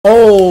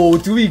Oh,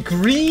 do we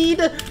greed?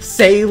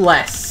 Say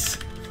less.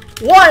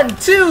 1,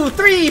 2,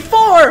 3,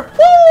 4.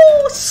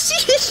 Woo!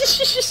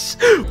 Sheesh.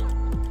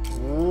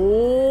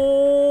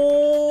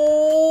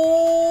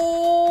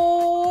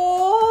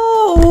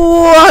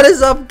 What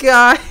is up,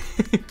 guys?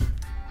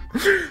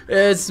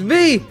 It's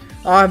me.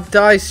 I'm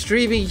Die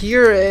streaming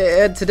here,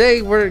 and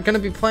today we're gonna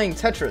be playing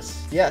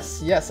Tetris.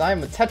 Yes, I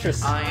am a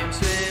Tetris. I am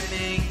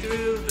swimming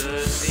through the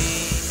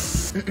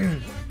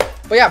sea.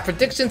 But yeah,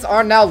 predictions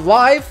are now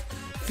live.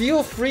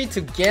 Feel free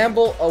to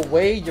gamble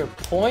away your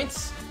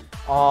points.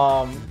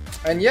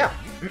 And yeah.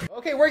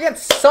 Okay, we're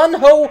against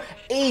Sunho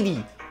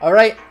 80.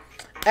 Alright.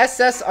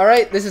 SS,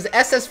 alright. This is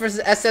SS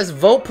versus SS.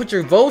 Vote. Put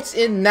your votes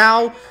in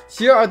now.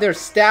 Here are their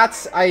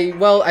stats.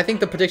 I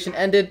think the prediction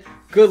ended.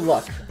 Good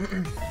luck.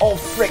 Oh,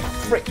 frick.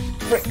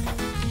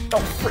 Oh,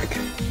 frick.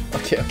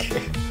 Okay.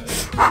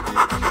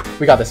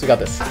 We got this.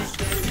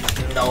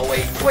 No,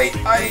 wait.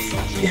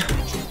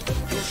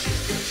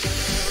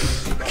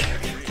 Okay.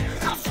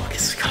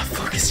 We gotta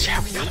focus,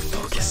 chat. We gotta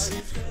focus.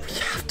 We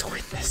have to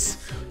win this.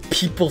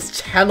 People's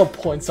channel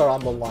points are on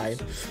the line.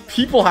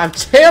 People have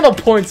channel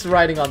points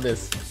riding on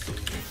this.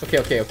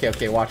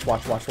 Okay.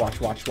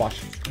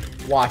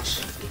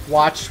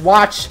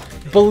 Watch.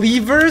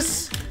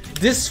 Believers,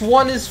 this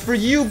one is for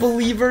you,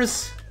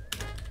 believers.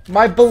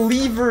 My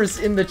believers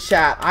in the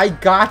chat. I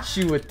got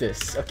you with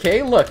this.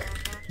 Okay, look.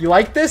 You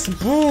like this?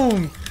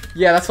 Boom.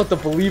 Yeah, that's what the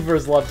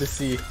believers love to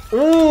see.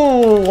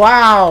 Ooh,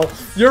 wow.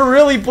 You're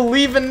really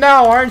believing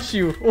now, aren't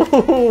you?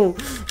 Ooh,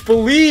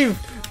 believe.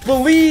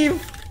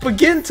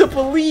 Begin to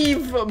believe,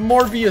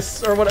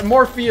 Morbius, or what,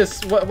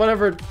 Morpheus,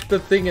 whatever the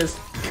thing is.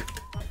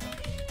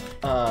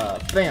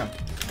 Bam.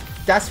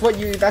 That's what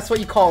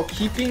you call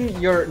keeping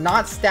your,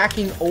 not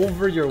stacking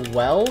over your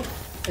well.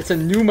 It's a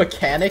new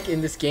mechanic in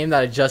this game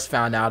that I just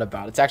found out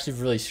about. It's actually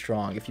really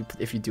strong if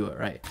you do it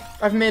right.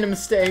 I've made a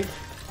mistake.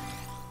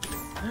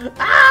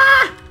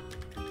 Ah!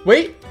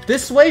 Wait,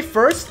 this way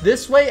first,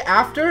 this way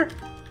after?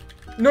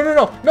 No,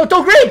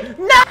 don't grade!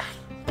 No!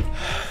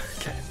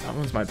 Okay, that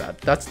one's my bad.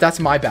 That's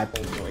my bad.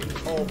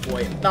 Oh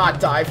boy, not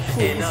dive,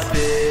 please.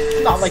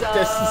 Not like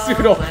this,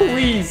 Pseudo,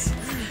 please.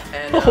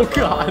 Oh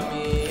god.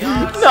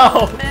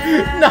 No.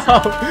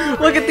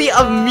 Look at the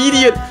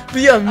immediate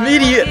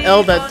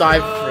L that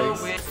dive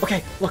brings.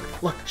 Okay, look.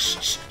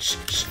 Shh.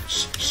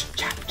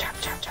 Chat.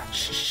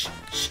 Shh.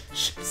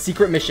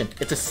 Secret mission.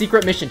 It's a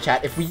secret mission,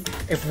 chat.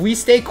 If we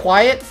stay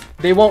quiet,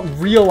 they won't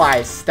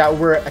realize that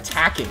we're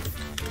attacking,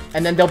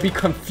 and then they'll be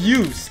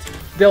confused.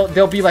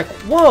 They'll be like,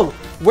 whoa,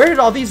 where did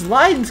all these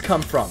lines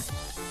come from?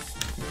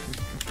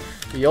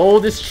 The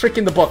oldest trick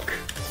in the book.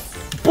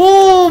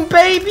 Boom,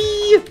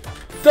 baby!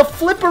 The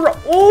flipper.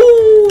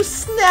 Oh,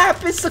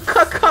 snap! It's a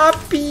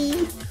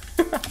copy.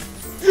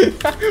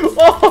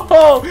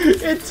 Oh,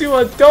 into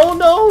a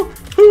dono.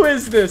 Who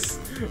is this?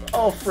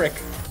 Oh, frick.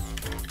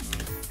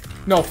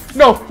 No!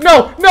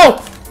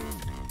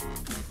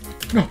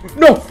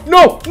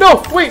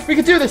 Wait, we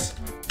can do this!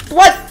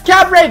 What?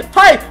 Cab raid!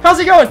 Hi! How's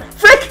it going?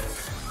 Frick!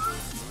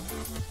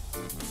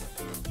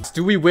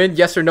 Do we win?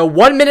 Yes or no?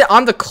 1 minute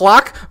on the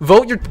clock.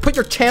 Put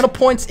your channel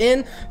points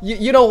in.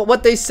 You know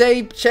what they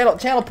say,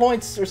 channel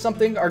points or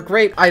something are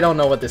great. I don't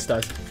know what this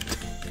does.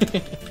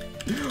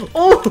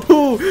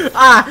 Oh!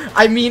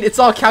 I mean, it's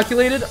all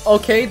calculated.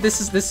 Okay, this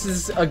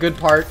is a good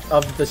part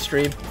of the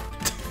stream.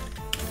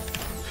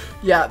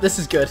 Yeah, this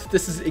is good.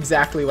 This is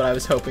exactly what I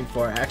was hoping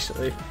for,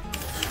 actually.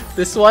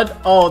 This one,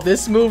 oh,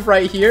 this move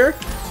right here.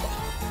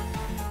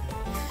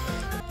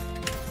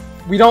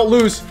 We don't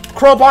lose.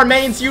 Crowbar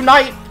mains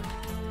unite.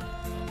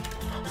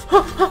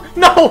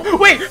 No,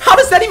 wait, how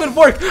does that even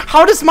work?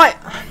 How does my...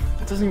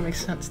 It doesn't even make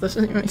sense. How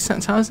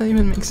does that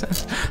even make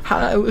sense? How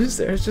did I lose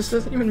there? It just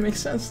doesn't even make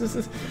sense.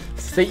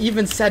 They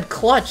even said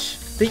clutch.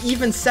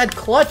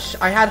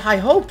 I had high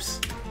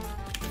hopes.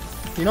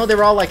 You know, they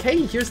were all like,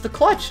 hey, here's the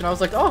clutch. And I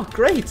was like, oh,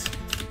 great.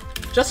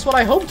 Just what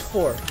I hoped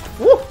for.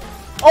 Woo!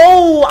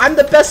 Oh, I'm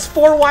the best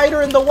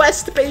 4-wider in the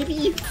West,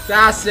 baby.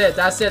 That's it.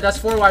 That's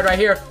 4-wide right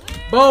here.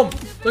 Boom.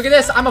 Look at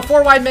this. I'm a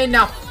 4-wide main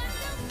now.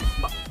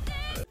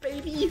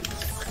 Baby.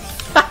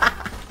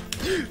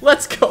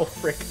 Let's go,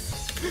 frick.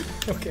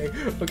 Okay.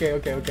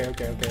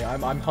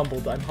 I'm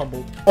humbled.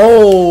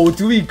 Oh,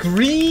 do we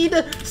greed?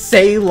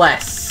 Say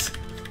less.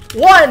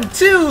 1,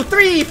 2,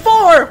 3,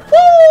 4.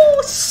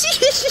 Woo!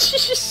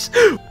 Sheesh.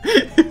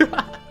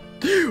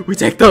 We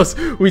take those,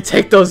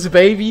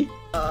 baby.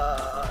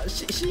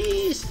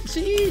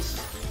 Sheesh.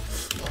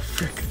 Oh,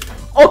 frick.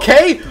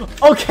 Okay.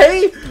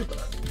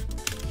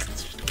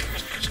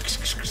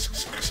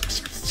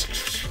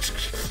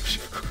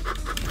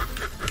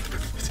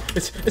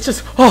 It's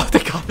just, oh,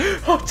 thank God.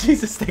 Oh,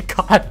 Jesus, thank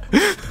God.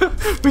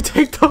 We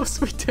take those.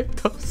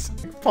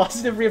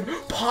 Positive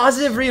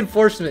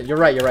reinforcement. You're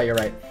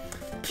right.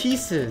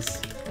 Pieces,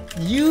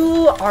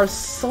 you are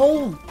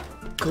so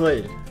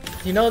good.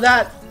 You know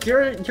that?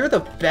 You're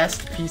the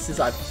best pieces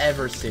I've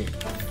ever seen.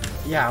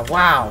 Yeah,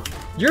 wow.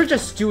 You're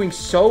just doing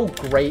so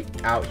great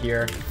out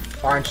here,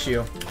 aren't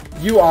you?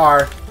 You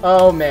are.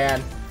 Oh,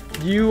 man.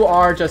 You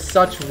are just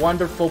such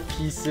wonderful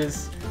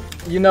pieces.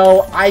 You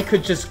know, I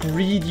could just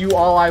greed you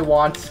all I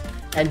want,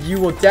 and you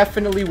will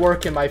definitely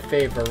work in my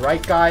favor,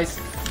 right, guys?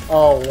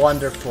 Oh,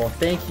 wonderful.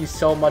 Thank you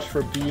so much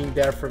for being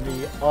there for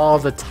me all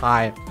the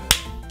time.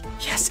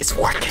 Yes, it's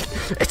working.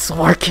 It's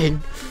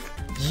working.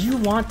 You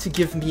want to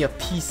give me a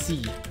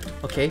PC.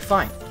 Okay,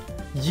 fine.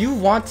 You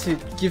want to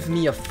give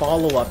me a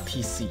follow-up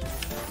PC.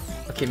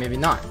 Okay, maybe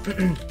not.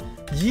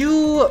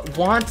 You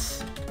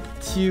want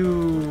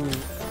to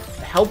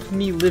help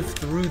me live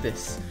through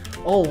this.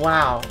 Oh,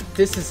 wow.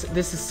 This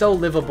is so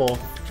livable.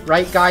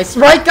 Right, guys?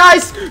 Right,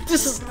 guys?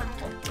 This is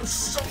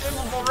so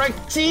livable, right?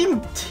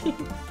 Team,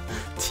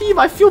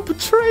 I feel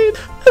betrayed.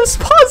 I was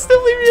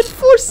positively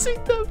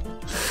reinforcing them.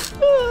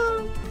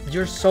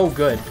 You're so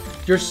good.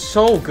 You're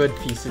so good,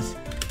 pieces.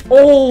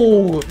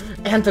 Oh,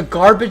 and the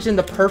garbage in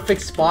the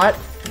perfect spot.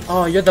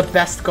 Oh, you're the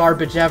best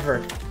garbage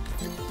ever.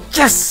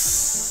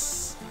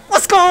 Yes!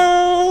 Let's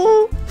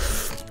go!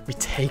 We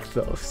take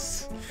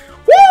those.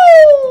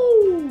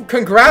 Woo!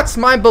 Congrats,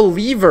 my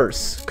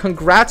believers.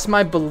 Congrats,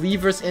 my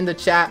believers in the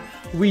chat.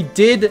 We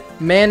did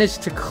manage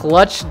to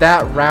clutch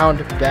that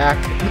round back.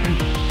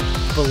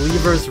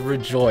 Believers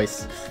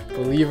rejoice.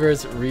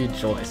 Believers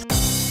rejoice.